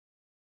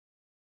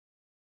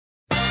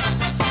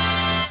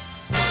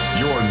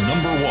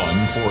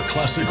one for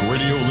classic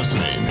radio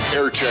listening.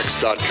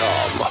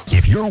 Airchecks.com.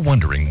 If you're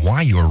wondering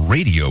why your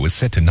radio is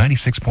set to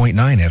 96.9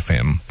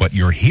 FM, but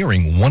you're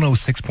hearing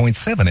 106.7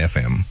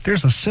 FM,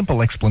 there's a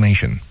simple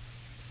explanation.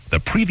 The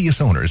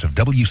previous owners of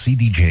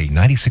WCDJ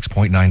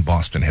 96.9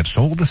 Boston have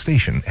sold the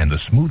station, and the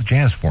smooth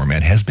jazz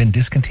format has been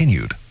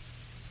discontinued.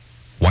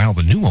 While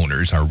the new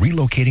owners are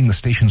relocating the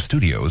station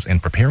studios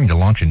and preparing to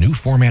launch a new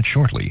format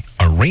shortly,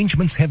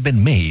 arrangements have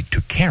been made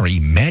to carry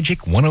Magic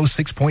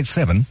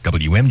 106.7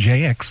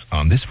 WMJX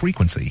on this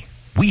frequency.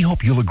 We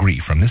hope you'll agree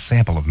from this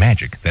sample of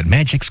Magic that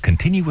Magic's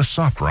continuous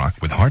soft rock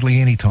with hardly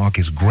any talk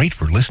is great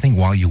for listening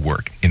while you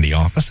work, in the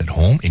office, at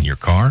home, in your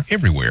car,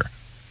 everywhere.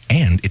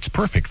 And it's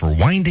perfect for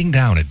winding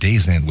down at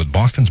day's end with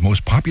Boston's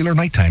most popular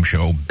nighttime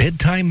show,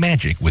 Bedtime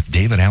Magic with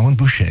David Allen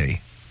Boucher.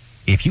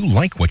 If you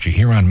like what you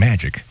hear on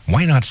Magic,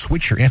 why not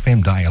switch your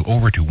FM dial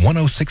over to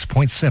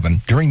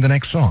 106.7 during the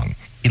next song?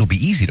 It'll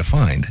be easy to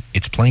find.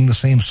 It's playing the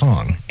same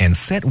song. And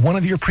set one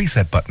of your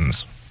preset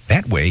buttons.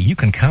 That way, you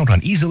can count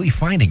on easily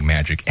finding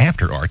Magic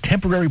after our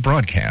temporary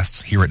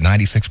broadcasts here at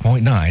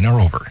 96.9 are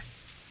over.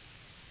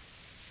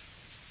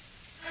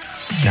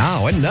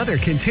 Now, another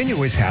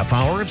continuous half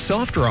hour of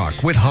soft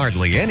rock with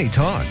hardly any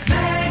talk.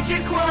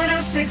 Magic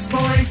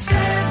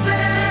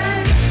 106.7.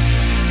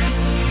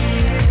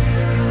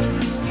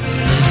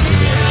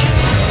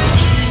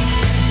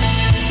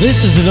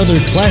 This is another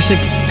classic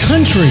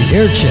country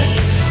air check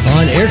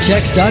on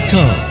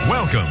airchecks.com.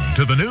 Welcome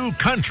to the new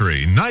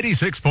Country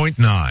 96.9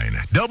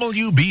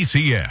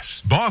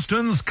 WBCS,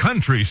 Boston's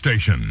country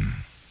station.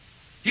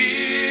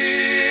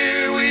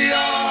 Here we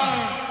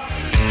are.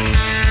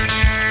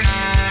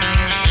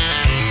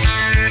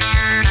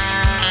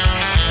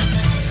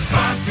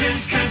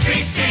 Boston's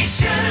country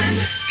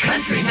station,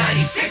 Country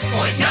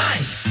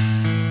 96.9.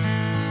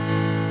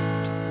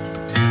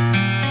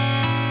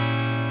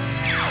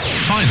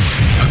 Finally,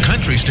 a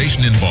country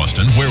station in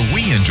Boston where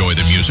we enjoy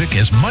the music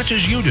as much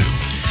as you do.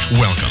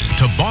 Welcome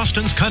to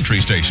Boston's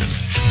country station,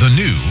 the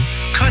new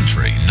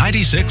Country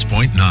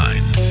 96.9.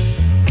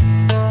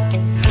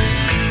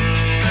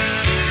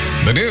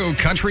 The new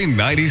Country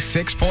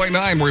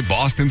 96.9, we're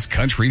Boston's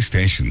country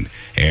station.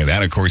 And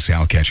that, of course,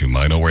 Al Ketchum,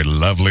 I Know Where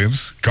Love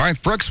Lives.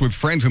 Garth Brooks with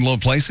Friends in Low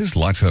Places,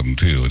 lots of them,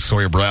 too. And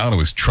Sawyer Brown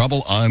with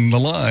Trouble on the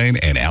Line,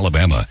 and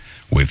Alabama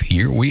with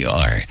Here We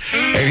Are.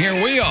 And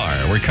here we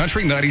are, we're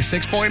Country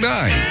 96.9.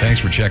 Thanks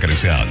for checking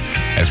us out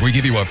as we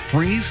give you a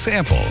free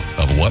sample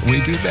of what we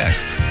do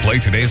best. Play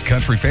today's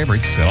country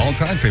favorites and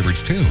all-time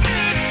favorites, too.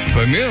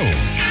 The new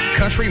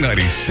Country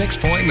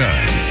 96.9.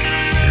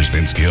 Here's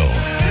Vince Gill.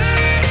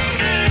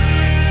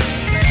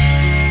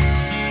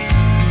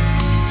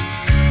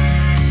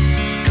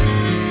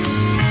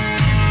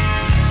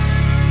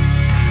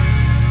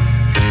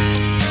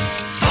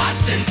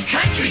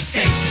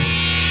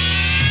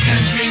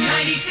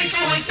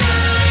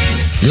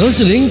 You're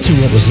listening to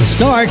what was the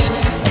start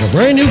of a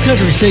brand new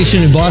country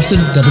station in Boston,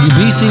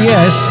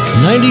 WBCS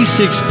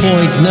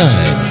 96.9.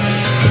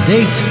 The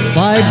date,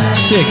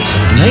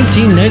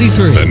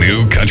 5/6/1993. The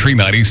new Country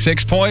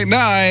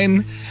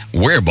 96.9.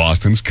 We're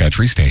Boston's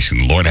country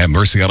station. Lord have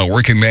mercy on a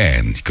working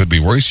man. You could be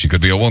worse, you could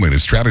be a woman.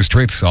 It's Travis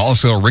Tritt,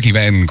 also Ricky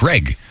Van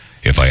Gregg,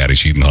 If I Had a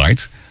Sheet in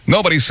Heart.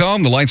 Nobody saw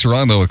him. The lights are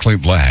on, though, with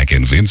Clint Black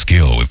and Vince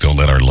Gill with Don't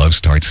Let Our Love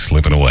Start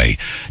Slipping Away.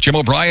 Jim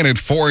O'Brien at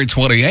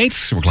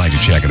 4:28. We're glad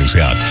you're checking us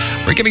out.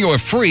 We're giving you a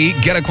free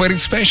Get Acquainted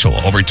special.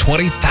 Over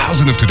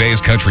 20,000 of today's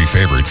country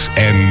favorites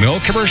and no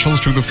commercials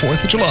through the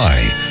 4th of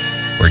July.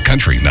 We're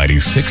Country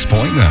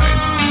 96.9.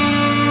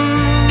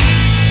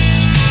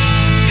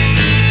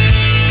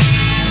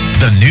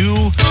 The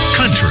new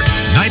Country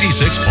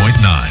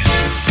 96.9.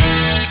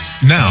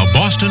 Now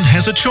Boston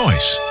has a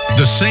choice.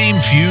 The same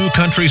few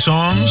country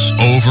songs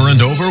over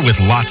and over with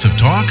lots of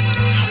talk,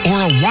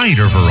 or a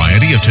wider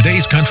variety of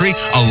today's country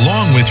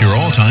along with your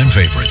all-time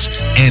favorites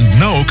and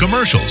no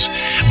commercials.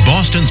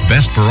 Boston's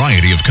best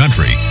variety of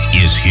country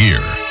is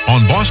here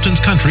on Boston's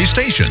country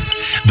station,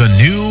 the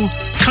new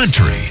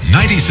Country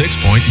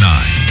 96.9.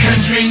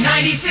 Country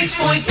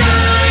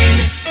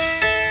 96.9.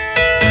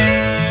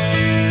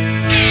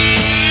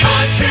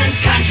 Boston's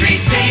country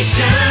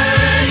station.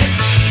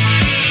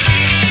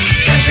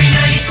 Country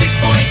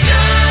 96.9.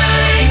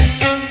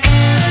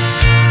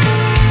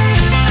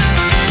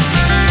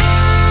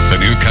 The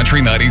new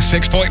Country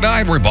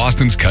 96.9, we're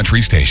Boston's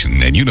country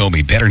station. And you know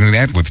me better than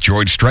that with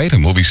George Strait, a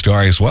movie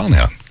star as well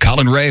now.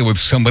 Colin Ray with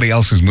Somebody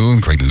Else's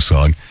Moon, great new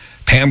song.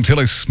 Pam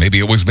Tillis, Maybe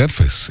It Was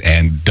Memphis.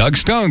 And Doug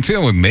Stone,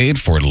 too, with Made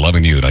for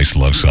Loving You, nice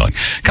love song.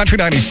 Country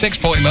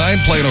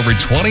 96.9 playing over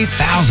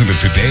 20,000 of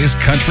today's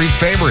country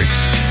favorites.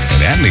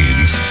 And that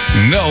means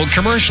no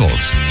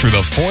commercials through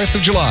the 4th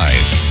of July.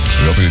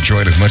 We hope you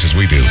enjoy it as much as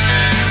we do.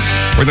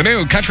 We're the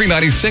new Country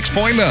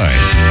 96.9.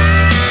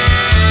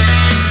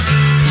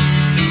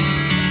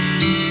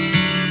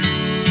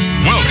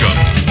 Welcome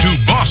to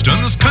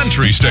Boston's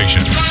country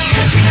station.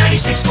 Country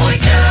 96.9.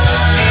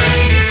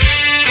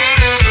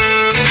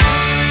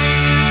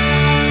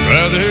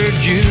 Brother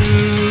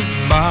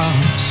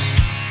Jukebox,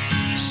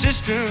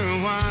 Sister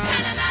Wine.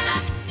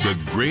 The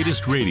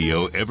greatest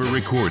radio ever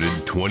recorded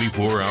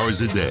 24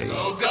 hours a day.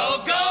 Go,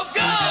 go, go,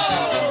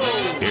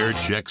 go!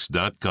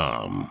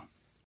 Airchecks.com.